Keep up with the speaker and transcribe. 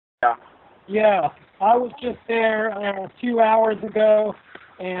Yeah. Yeah, I was just there a few hours ago,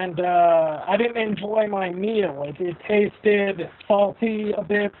 and I didn't enjoy my meal. It tasted salty a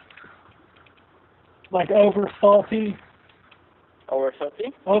bit, like over salty. Over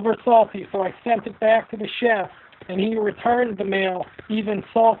salty? Over salty, so I sent it back to the chef, and he returned the meal even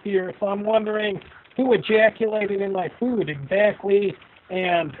saltier. So I'm wondering who ejaculated in my food exactly,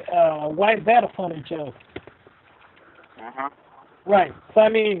 and why is that a funny joke? Uh-huh. Right. So I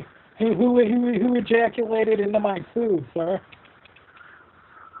mean, who ejaculated into my food, sir?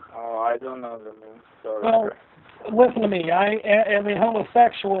 Oh, I don't know the name. Sorry. Well, listen to me. As a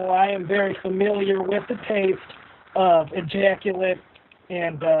homosexual, I am very familiar with the taste of ejaculate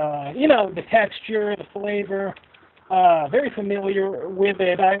and, the texture, the flavor. Very familiar with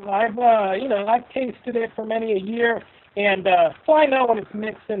it. I've tasted it for many a year, and so I know when it's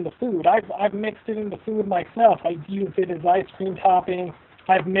mixed in the food. I've mixed it in the food myself. I've used it as ice cream topping.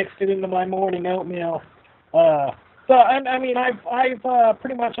 I've mixed it into my morning oatmeal. So I mean, I've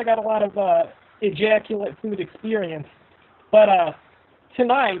pretty much I got a lot of ejaculate food experience, but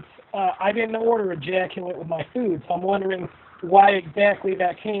tonight I didn't order ejaculate with my food, so I'm wondering why exactly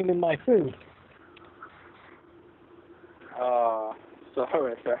that came in my food.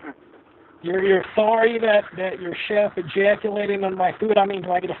 Sorry, sir. You're sorry that your chef ejaculated on my food. I mean,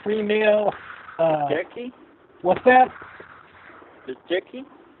 do I get a free meal? Jackie? What's that? The Jackie?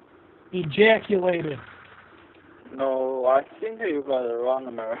 Ejaculated. No, I think you got the wrong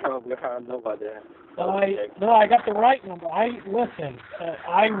number. We have nobody. No, I got the right number. Listen.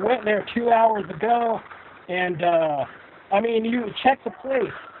 I went there 2 hours ago, and I mean, you check the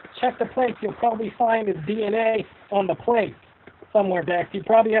plate. Check the plate. You'll probably find his DNA on the plate somewhere back. He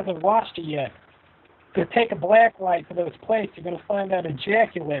probably hasn't washed it yet. To take a black light to those plates, you're gonna find that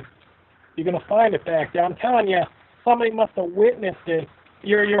ejaculate. You're gonna find it back there. I'm telling you, somebody must have witnessed it.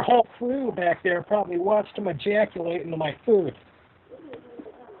 Your whole crew back there probably watched him ejaculate into my food.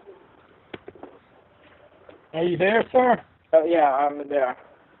 Are you there, sir? Yeah, I'm there.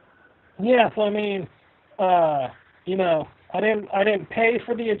 Yes, I mean, I didn't pay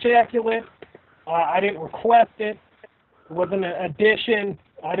for the ejaculate. I didn't request it. It wasn't an addition.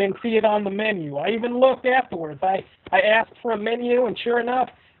 I didn't see it on the menu. I even looked afterwards. I asked for a menu, and sure enough,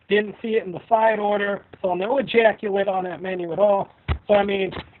 didn't see it in the side order. So no ejaculate on that menu at all. So I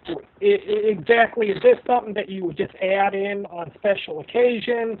mean, exactly, is this something that you would just add in on special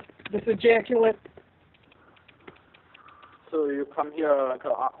occasions, this ejaculate? So you come here like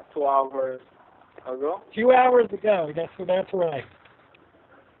 2 hours ago? 2 hours ago, that's right.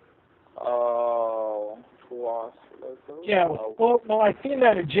 Oh, 2 hours ago? Yeah, well, I seen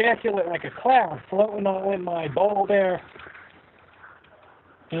that ejaculate like a cloud floating all in my bowl there.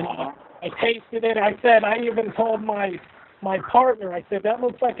 And I tasted it. I even told my partner, I said, that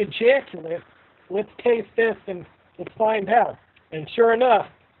looks like ejaculate. Let's taste this and let's find out. And sure enough,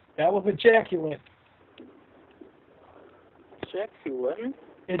 that was ejaculate. Ejaculate?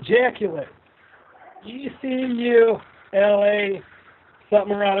 Ejaculate. ECULA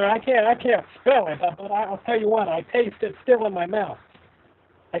something or other. I can't spell it, but I'll tell you what, I taste it still in my mouth.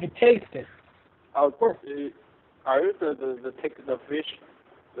 I can taste it. Oh, are you the take the fish,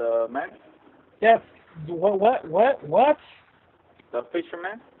 the man? Yes. What? The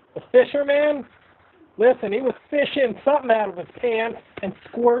fisherman? The fisherman? Listen, he was fishing something out of his pants and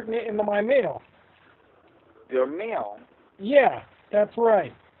squirting it into my meal. Your meal? Yeah, that's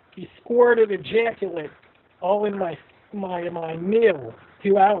right. He squirted ejaculate all in my meal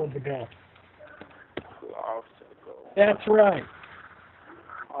 2 hours ago. 2 hours ago. That's right.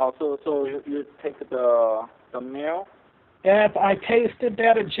 Also, so you take the meal? Yes, I tasted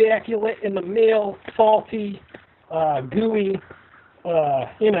that ejaculate in the meal, salty, gooey,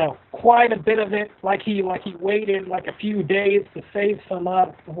 quite a bit of it, like he waited like a few days to save some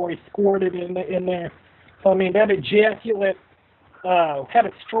up before he squirted it in there. So I mean, that ejaculate had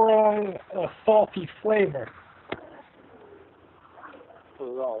a strong, salty flavor.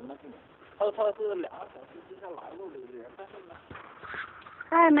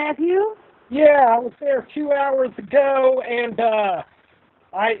 Hi, Matthew. Yeah, I was there 2 hours ago, and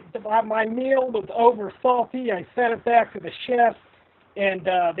my meal was over salty. I sent it back to the chef, and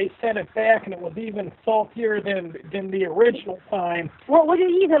they sent it back, and it was even saltier than the original time. What did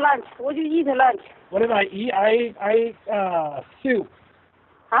you eat at lunch? What did you eat at lunch? What did I eat? I ate soup.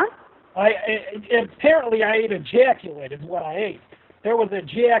 Huh? Apparently I ate ejaculate is what I ate. There was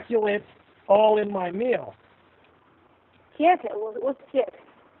ejaculate all in my meal. Kit? What's kit?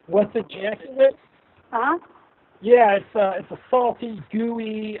 What's ejaculate? Huh? Yeah, it's a salty,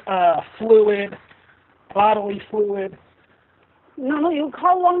 gooey fluid, bodily fluid. No, you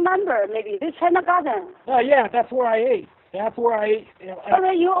call wrong number. Maybe this China Garden. Oh yeah, that's where I ate. That's where I ate.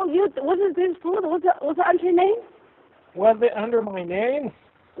 Okay, you what is this food? What's the entry name? Was it under my name?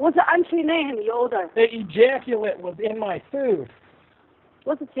 What's the entry name you order? The ejaculate was in my food.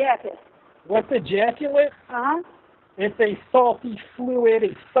 What's the jacket? What's ejaculate? Uh-huh. It's a salty fluid,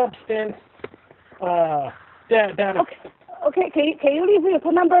 a substance. That. Okay. Can you leave your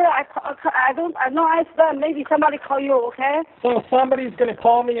phone number? I know I spam. Maybe somebody call you. Okay. So somebody's gonna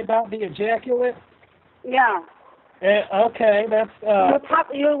call me about the ejaculate. Yeah. Okay, that's.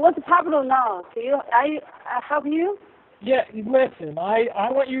 What's the problem now? I help you? Yeah, listen. I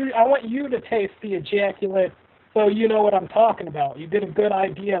want you to taste the ejaculate, so you know what I'm talking about. You get a good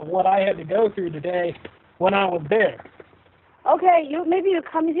idea of what I had to go through today when I was there. Okay, maybe you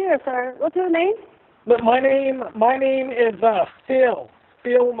come here, sir. What's your name? But my name is Phil.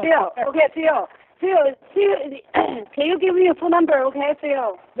 Phil. Okay, Phil. Can you give me your phone number? Okay,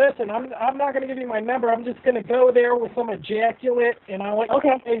 Phil. Listen, I'm not gonna give you my number. I'm just gonna go there with some ejaculate, and I want you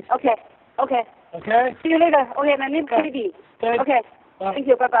to taste. Okay. Okay. See you later. Okay, my name's Katie. Thanks. Okay. Bye. Thank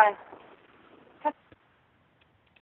you. Bye-bye.